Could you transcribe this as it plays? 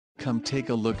Come take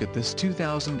a look at this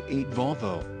 2008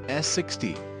 Volvo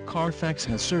S60. Carfax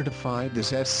has certified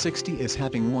this S60 as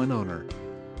having one owner.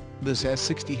 This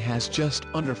S60 has just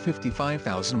under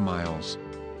 55,000 miles.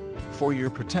 For your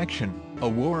protection, a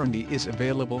warranty is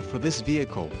available for this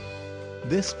vehicle.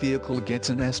 This vehicle gets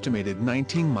an estimated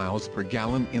 19 miles per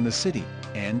gallon in the city,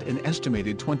 and an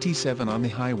estimated 27 on the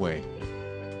highway.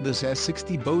 This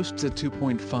S60 boasts a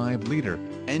 2.5-liter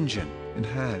engine, and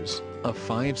has a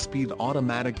 5-speed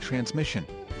automatic transmission.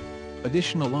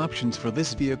 Additional options for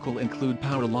this vehicle include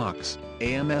power locks,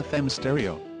 AM/FM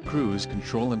stereo, cruise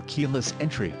control and keyless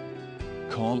entry.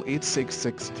 Call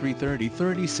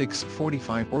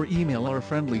 866-330-3645 or email our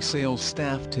friendly sales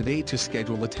staff today to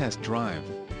schedule a test drive.